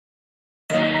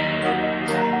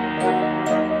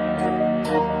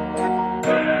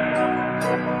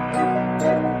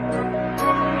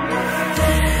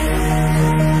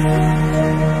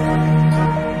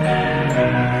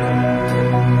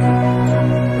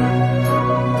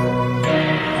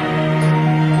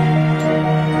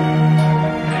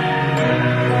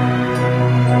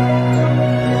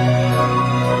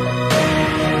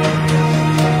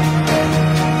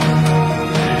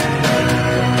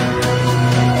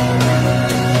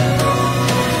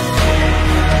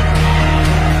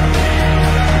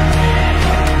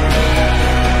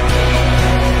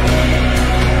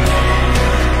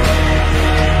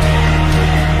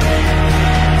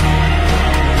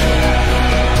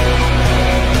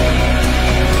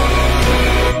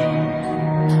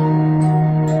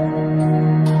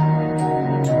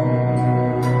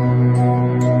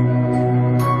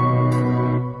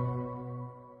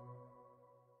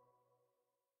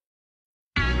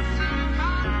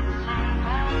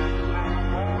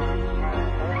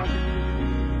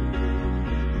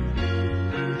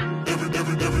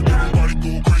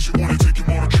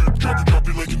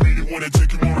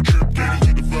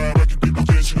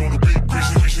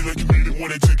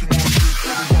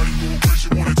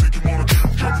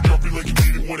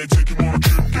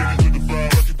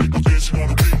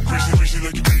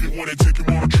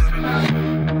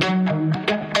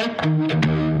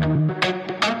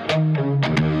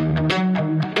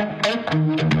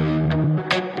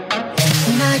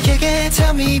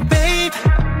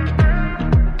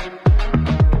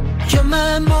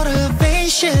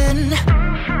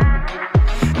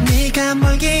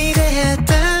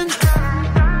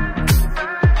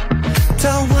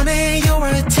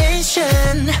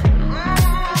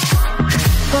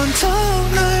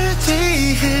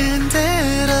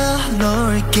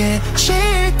내게 쉴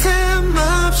틈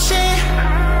없이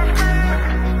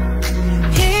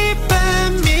이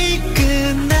밤이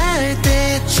끝날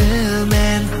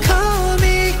때쯤엔 call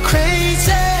me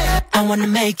crazy. I wanna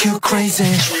make you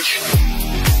crazy.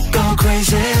 Go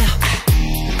crazy.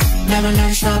 Never let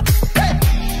it stop.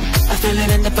 I feel it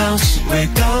in the bounce. We're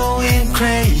going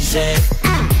crazy.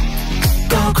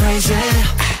 Go crazy.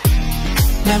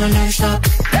 Never let it stop.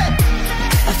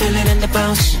 I feel it in the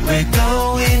bounce. We're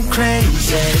going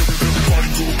crazy. Everybody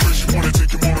go crazy. Wanna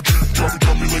take him on a trip. Drop it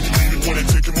like you mean it. Wanna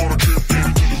take him on a trip.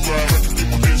 Baby, do the vibe. Have to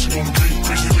keep on dancing on the beat.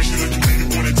 Crazy, crazy like you mean it.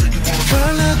 Wanna take him on a trip.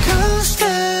 Roller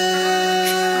coaster.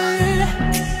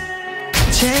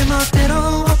 제 멋대로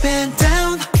up and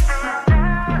down.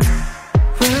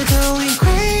 We're going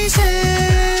crazy.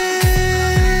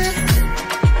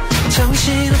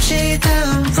 정신없이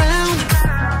down round.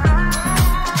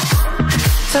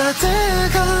 더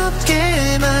뜨겁게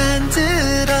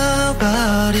만들어버려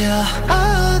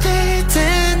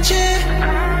어디든지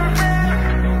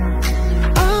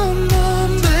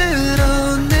온몸으로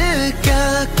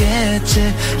느꼈겠지.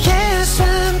 Yes,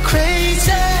 I'm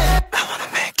crazy. I wanna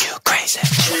make you crazy.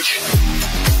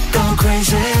 Go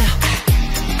crazy.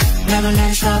 Never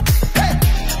let it stop.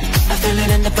 I feel it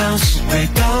in the bounce. We're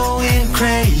going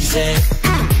crazy.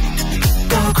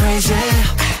 Go crazy.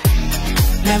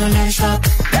 Never let it stop.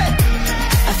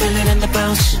 I feel it in the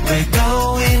bounce. We're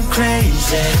going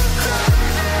crazy.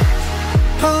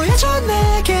 보여줘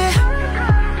내게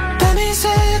밤이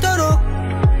새도록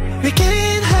We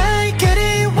getting high,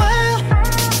 getting wild.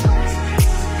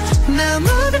 Now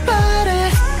move your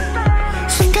body.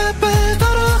 숨가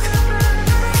빨도록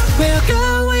We're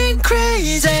going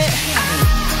crazy.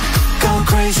 Go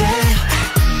crazy.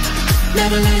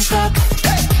 Never let it stop.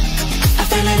 I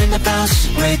feel it in the bounce.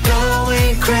 We're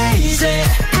going crazy.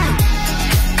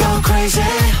 Go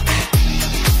crazy.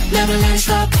 Never let it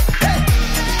stop.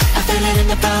 I feel it in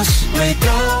the bounce. We're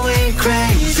going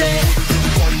crazy.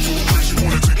 Everybody go crazy.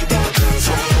 Wanna take him on a trip.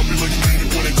 Drop it like you mean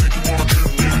it. Wanna take him on a trip.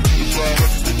 Baby, do the vibe.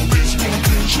 Have to keep on dancing on the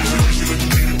beat. Crazy, crazy like you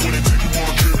mean it. Wanna take him on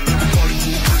a trip. Everybody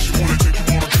go crazy. Wanna take him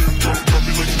on a trip. Drop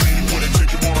it like you mean it. Wanna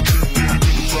take him on a trip. Baby, do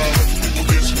the vibe. Have to keep on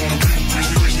dancing on the beat.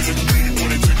 Crazy, crazy like you mean it.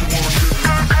 Wanna take him on a trip.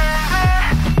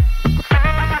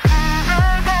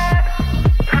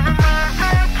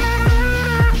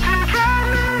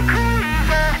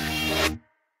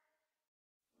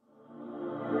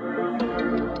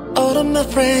 All of my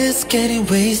friends getting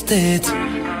wasted.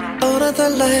 All of the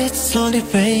lights slowly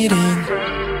fading.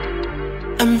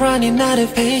 I'm running out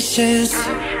of patience.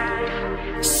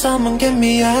 Someone get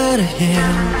me out of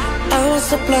here. I was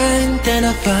so blind, then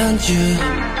I found you.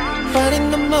 Right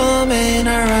in the moment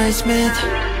our eyes met.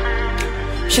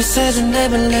 She says I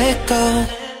never let go.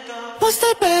 What's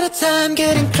that better time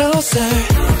getting closer?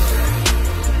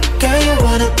 Girl, you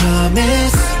wanna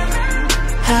promise?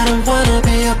 I don't wanna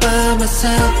be all by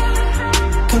myself.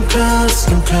 Come close,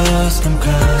 come close, come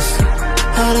close.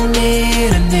 I don't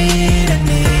need, I need.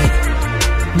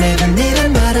 Never need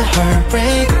another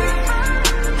heartbreak.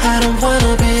 I don't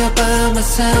wanna be all by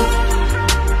myself.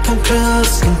 Come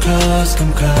close, come close,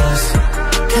 come close.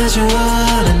 Cause you're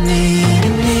all I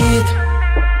need.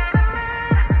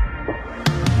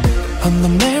 On the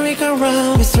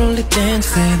merry-go-round we're slowly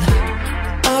dancing.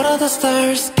 All of the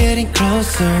stars getting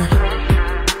closer.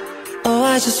 Oh,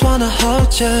 I just wanna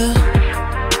hold you.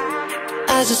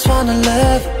 I just wanna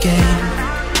love again.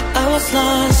 I was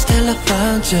lost till I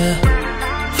found you.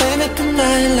 They make the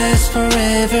night last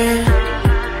forever.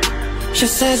 She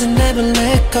says I never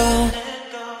let go.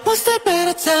 What's that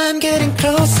better time getting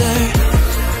closer?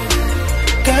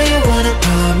 Girl, you wanna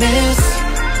promise?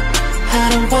 I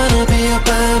don't wanna be all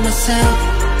by myself.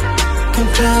 Come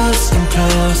close, come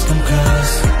close, come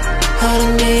close. All I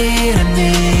need.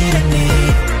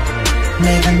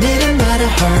 Never need another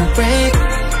heartbreak.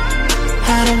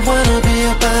 I don't wanna be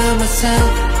all by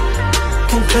myself.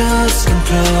 Come close, come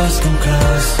close, come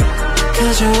close.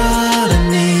 Cause you're all I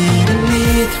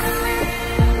need.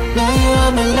 Now you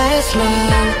are my last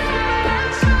love.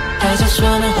 I just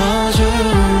wanna hold you.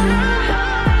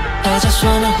 I just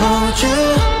wanna hold you.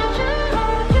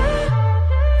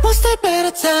 What's that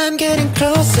better time getting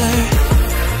closer?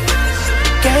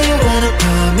 Girl, you wanna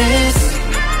promise?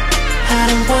 I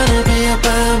don't wanna be all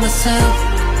by myself.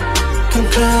 Come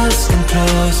close, come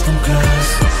close, come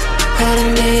close. All I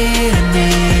need.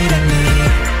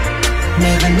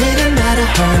 Never need another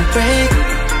heartbreak.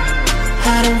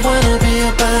 I don't wanna be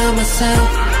all by myself.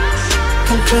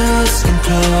 Come close, come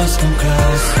close, come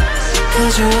close.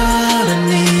 Cause you're all I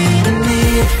need.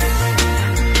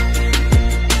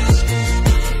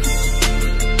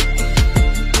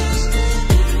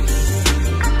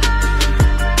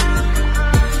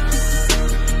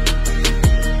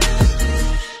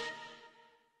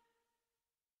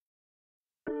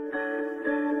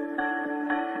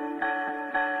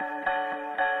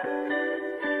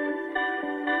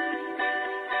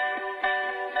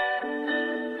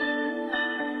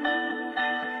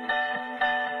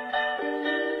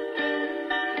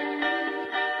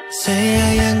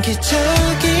 새하얀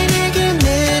기적이 내게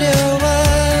내려와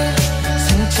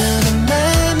상처는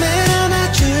맘에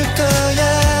안아줄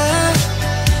거야.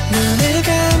 눈을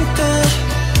감고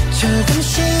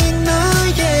조금씩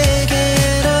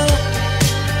너에게로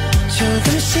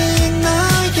조금씩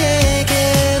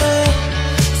너에게로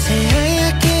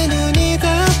새하얗게 눈이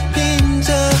덮인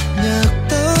저녁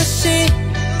도시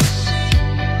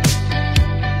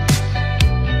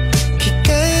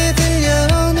귓가에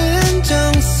들려오는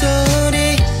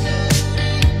종소리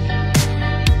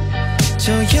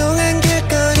조용한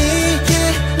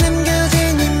길거리에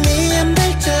남겨진 희미한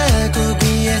발자국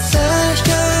위에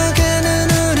서여가는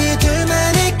우리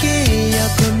둘만의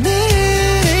기억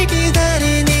오늘을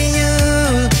기다린 이유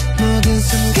모든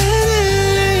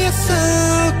순간을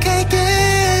약속할게.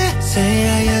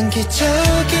 새하얀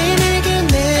기적이 내게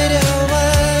내려와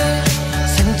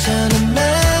상처는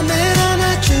맘을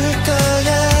안아줄 거야.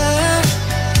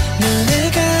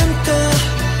 눈을 감고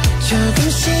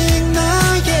조금씩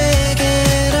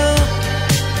너에게로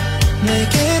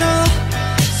내게로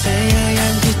새하얀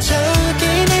기적이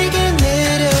내게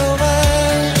내려와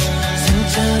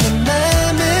상처는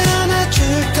맘을 안아줄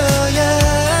거야.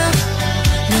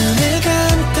 눈을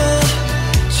감고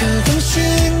조금씩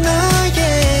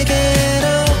너에게로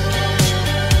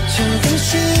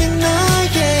조금씩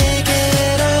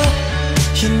너에게로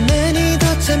흰내니도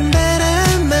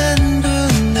찬바람만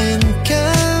부는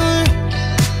겨울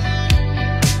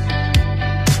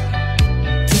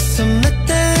두 손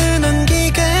맞닿은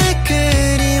온기가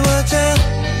그리워져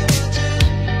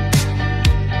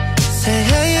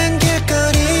새하얀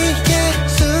길거리에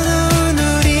수놓은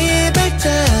우리의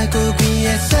발자국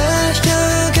위에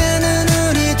서여가는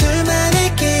우리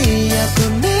둘만의 기억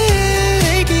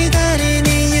오늘을 기다린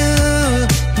이유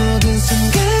모든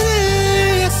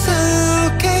순간을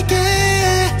약속할게.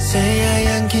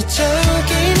 새하얀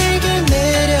기적이 내게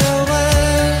내려와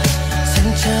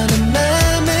상처는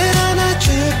맘을 안아줄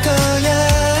거야.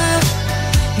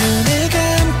 눈을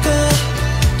감고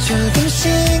조금씩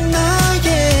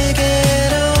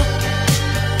너에게로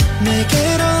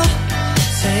내게로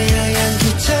새하얀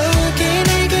기적이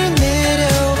내게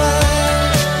내려와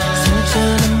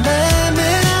상처는 맘을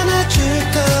안아줄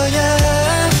거야.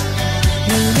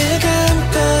 눈을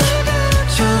감고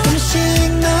조금씩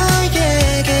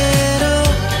너에게로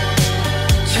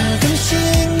조금씩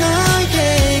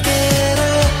너에게로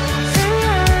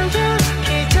새하얀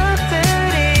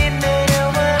기적들이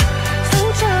내려와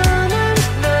상처는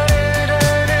너를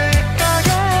안을 거야.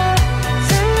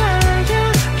 새하얀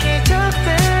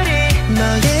기적들이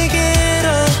너에게로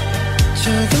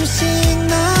조금씩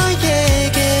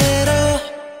너에게로